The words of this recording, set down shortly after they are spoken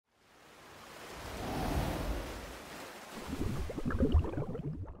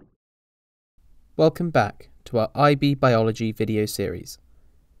Welcome back to our IB Biology video series.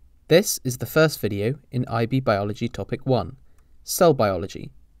 This is the first video in IB Biology Topic 1, Cell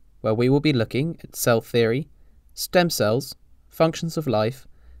Biology, where we will be looking at cell theory, stem cells, functions of life,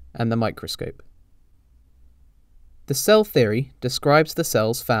 and the microscope. The cell theory describes the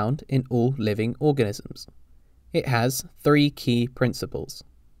cells found in all living organisms. It has three key principles.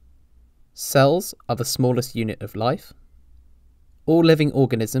 Cells are the smallest unit of life. All living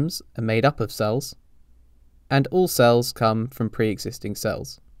organisms are made up of cells, and all cells come from pre-existing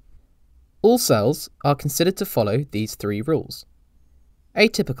cells. All cells are considered to follow these three rules.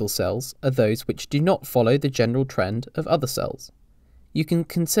 Atypical cells are those which do not follow the general trend of other cells. You can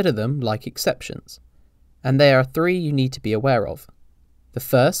consider them like exceptions, and there are three you need to be aware of. The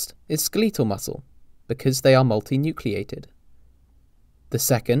first is skeletal muscle, because they are multinucleated. The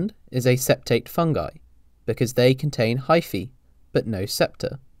second is aseptate fungi, because they contain hyphae, but no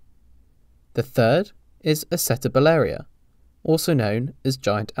septa. The third is acetobularia, also known as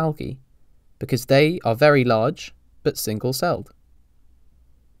giant algae, because they are very large, but single-celled.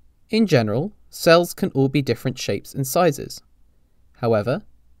 In general, cells can all be different shapes and sizes. However,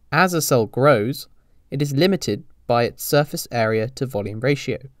 as a cell grows, it is limited by its surface area to volume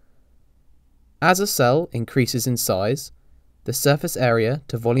ratio. As a cell increases in size, the surface area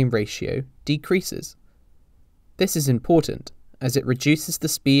to volume ratio decreases. This is important, as it reduces the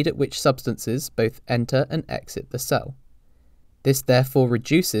speed at which substances both enter and exit the cell. This therefore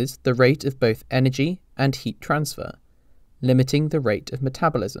reduces the rate of both energy and heat transfer, limiting the rate of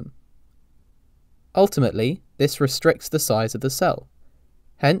metabolism. Ultimately, this restricts the size of the cell,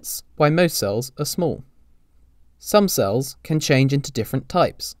 hence why most cells are small. Some cells can change into different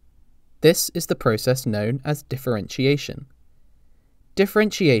types. This is the process known as differentiation.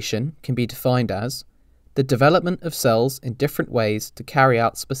 Differentiation can be defined as the development of cells in different ways to carry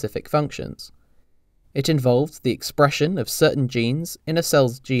out specific functions. It involves the expression of certain genes in a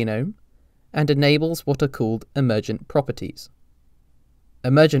cell's genome and enables what are called emergent properties.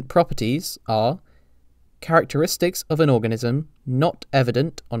 Emergent properties are characteristics of an organism not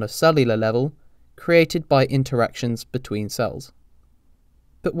evident on a cellular level, created by interactions between cells.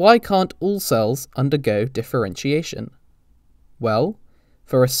 But why can't all cells undergo differentiation? Well,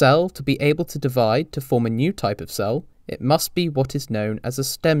 for a cell to be able to divide to form a new type of cell, it must be what is known as a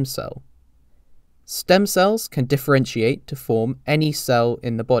stem cell. Stem cells can differentiate to form any cell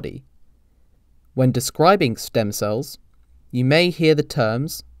in the body. When describing stem cells, you may hear the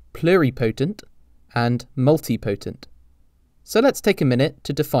terms pluripotent and multipotent. So let's take a minute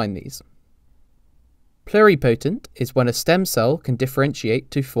to define these. Pluripotent is when a stem cell can differentiate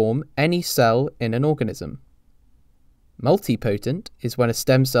to form any cell in an organism. Multipotent is when a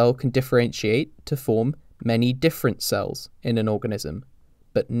stem cell can differentiate to form many different cells in an organism,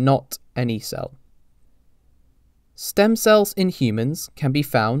 but not any cell. Stem cells in humans can be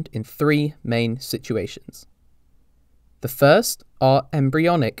found in three main situations. The first are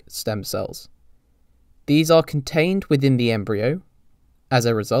embryonic stem cells. These are contained within the embryo. As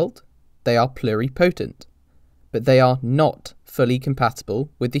a result, they are pluripotent, but they are not fully compatible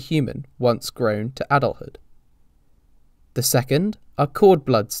with the human once grown to adulthood. The second are cord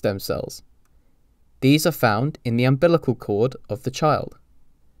blood stem cells. These are found in the umbilical cord of the child.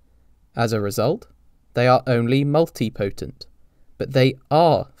 As a result, they are only multipotent, but they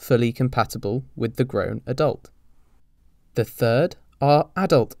are fully compatible with the grown adult. The third are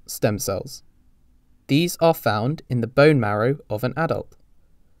adult stem cells. These are found in the bone marrow of an adult.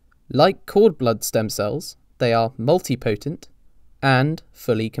 Like cord blood stem cells, they are multipotent and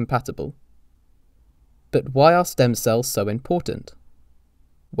fully compatible. But why are stem cells so important?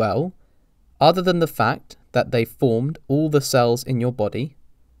 Well, other than the fact that they formed all the cells in your body,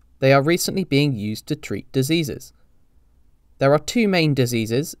 they are recently being used to treat diseases. There are two main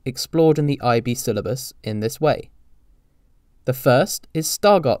diseases explored in the IB syllabus in this way. The first is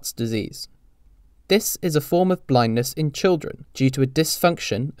Stargardt's disease. This is a form of blindness in children due to a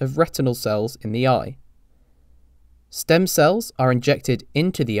dysfunction of retinal cells in the eye. Stem cells are injected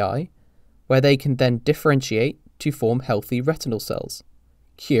into the eye, where they can then differentiate to form healthy retinal cells,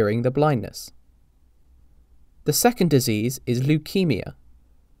 curing the blindness. The second disease is leukemia.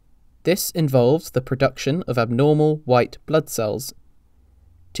 This involves the production of abnormal white blood cells.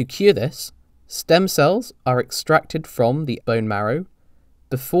 To cure this, stem cells are extracted from the bone marrow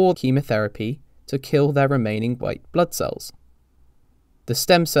before chemotherapy to kill their remaining white blood cells. The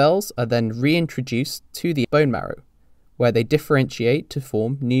stem cells are then reintroduced to the bone marrow, where they differentiate to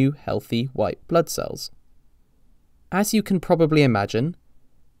form new healthy white blood cells. As you can probably imagine,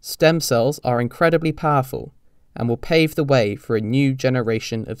 stem cells are incredibly powerful and will pave the way for a new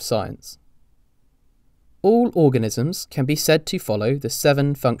generation of science. All organisms can be said to follow the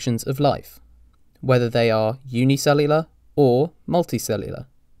 7 functions of life, whether they are unicellular or multicellular.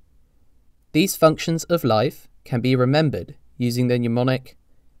 These functions of life can be remembered using the mnemonic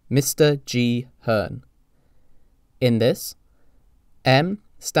Mr. G. Hearn. In this, M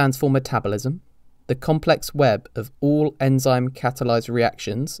stands for metabolism, the complex web of all enzyme-catalyzed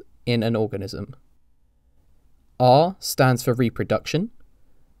reactions in an organism. R stands for reproduction,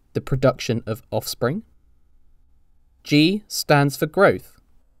 the production of offspring. G stands for growth,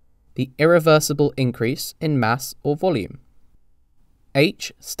 the irreversible increase in mass or volume.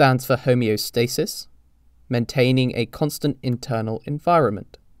 H stands for homeostasis, maintaining a constant internal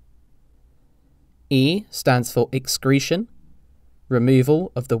environment. E stands for excretion,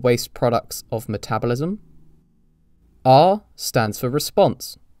 removal of the waste products of metabolism. R stands for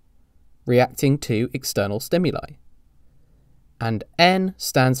response, reacting to external stimuli. And N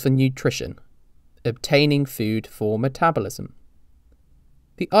stands for nutrition, obtaining food for metabolism.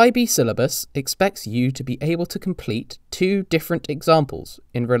 The IB syllabus expects you to be able to complete 2 different examples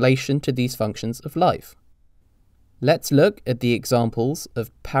in relation to these functions of life. Let's look at the examples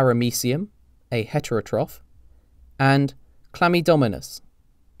of paramecium, a heterotroph, and chlamydomonas,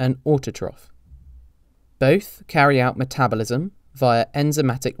 an autotroph. Both carry out metabolism via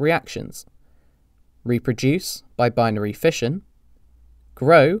enzymatic reactions, reproduce by binary fission,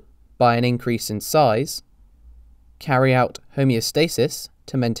 grow by an increase in size, carry out homeostasis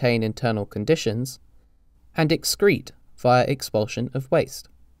to maintain internal conditions, and excrete via expulsion of waste.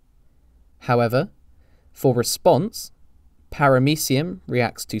 However, for response, paramecium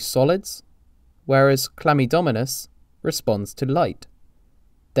reacts to solids, whereas chlamydomonas responds to light.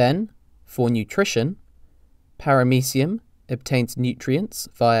 Then, for nutrition, paramecium obtains nutrients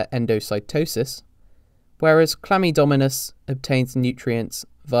via endocytosis, whereas chlamydomonas obtains nutrients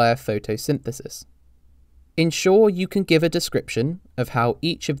via photosynthesis. Ensure you can give a description of how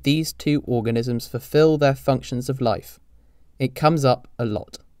each of these 2 organisms fulfill their functions of life. It comes up a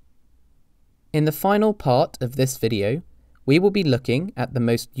lot. In the final part of this video, we will be looking at the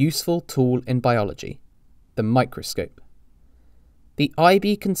most useful tool in biology, the microscope. The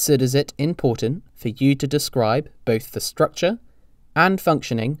IB considers it important for you to describe both the structure and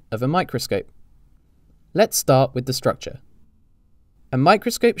functioning of a microscope. Let's start with the structure. A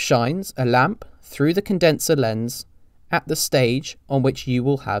microscope shines a lamp through the condenser lens at the stage on which you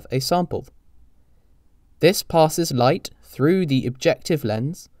will have a sample. This passes light through the objective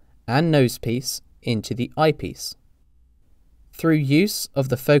lens and nosepiece into the eyepiece. Through use of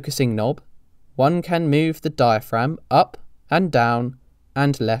the focusing knob, one can move the diaphragm up and down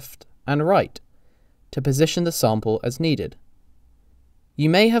and left and right to position the sample as needed. You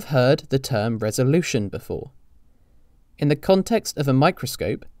may have heard the term resolution before. In the context of a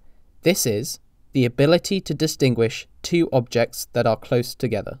microscope, this is the ability to distinguish 2 objects that are close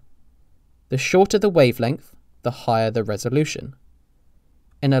together. The shorter the wavelength, the higher the resolution.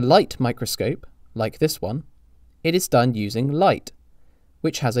 In a light microscope, like this one, it is done using light,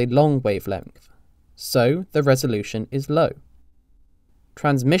 which has a long wavelength, so the resolution is low.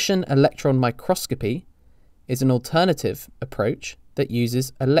 Transmission electron microscopy is an alternative approach that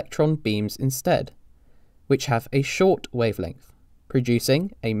uses electron beams instead, which have a short wavelength,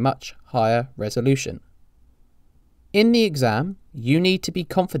 producing a much higher resolution. In the exam, you need to be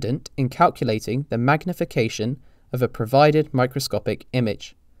confident in calculating the magnification of a provided microscopic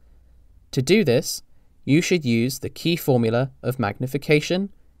image. To do this, you should use the key formula of magnification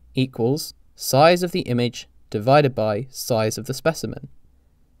equals size of the image divided by size of the specimen.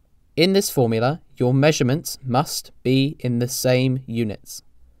 In this formula, your measurements must be in the same units.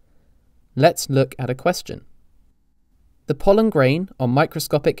 Let's look at a question. The pollen grain on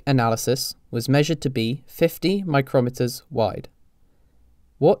microscopic analysis was measured to be 50 micrometers wide.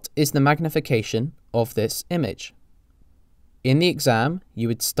 What is the magnification of this image? In the exam, you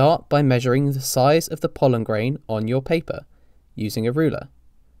would start by measuring the size of the pollen grain on your paper using a ruler.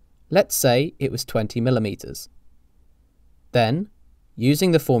 Let's say it was 20 millimeters. Then,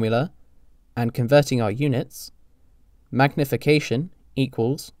 using the formula and converting our units, magnification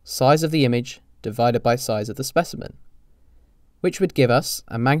equals size of the image divided by size of the specimen, which would give us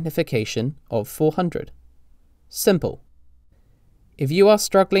a magnification of 400. Simple. If you are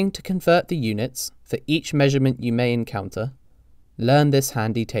struggling to convert the units for each measurement you may encounter, learn this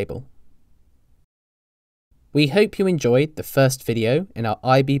handy table. We hope you enjoyed the first video in our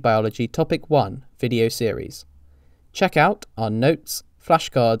IB Biology Topic 1 video series. Check out our notes,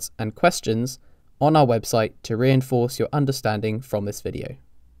 flashcards and questions on our website to reinforce your understanding from this video.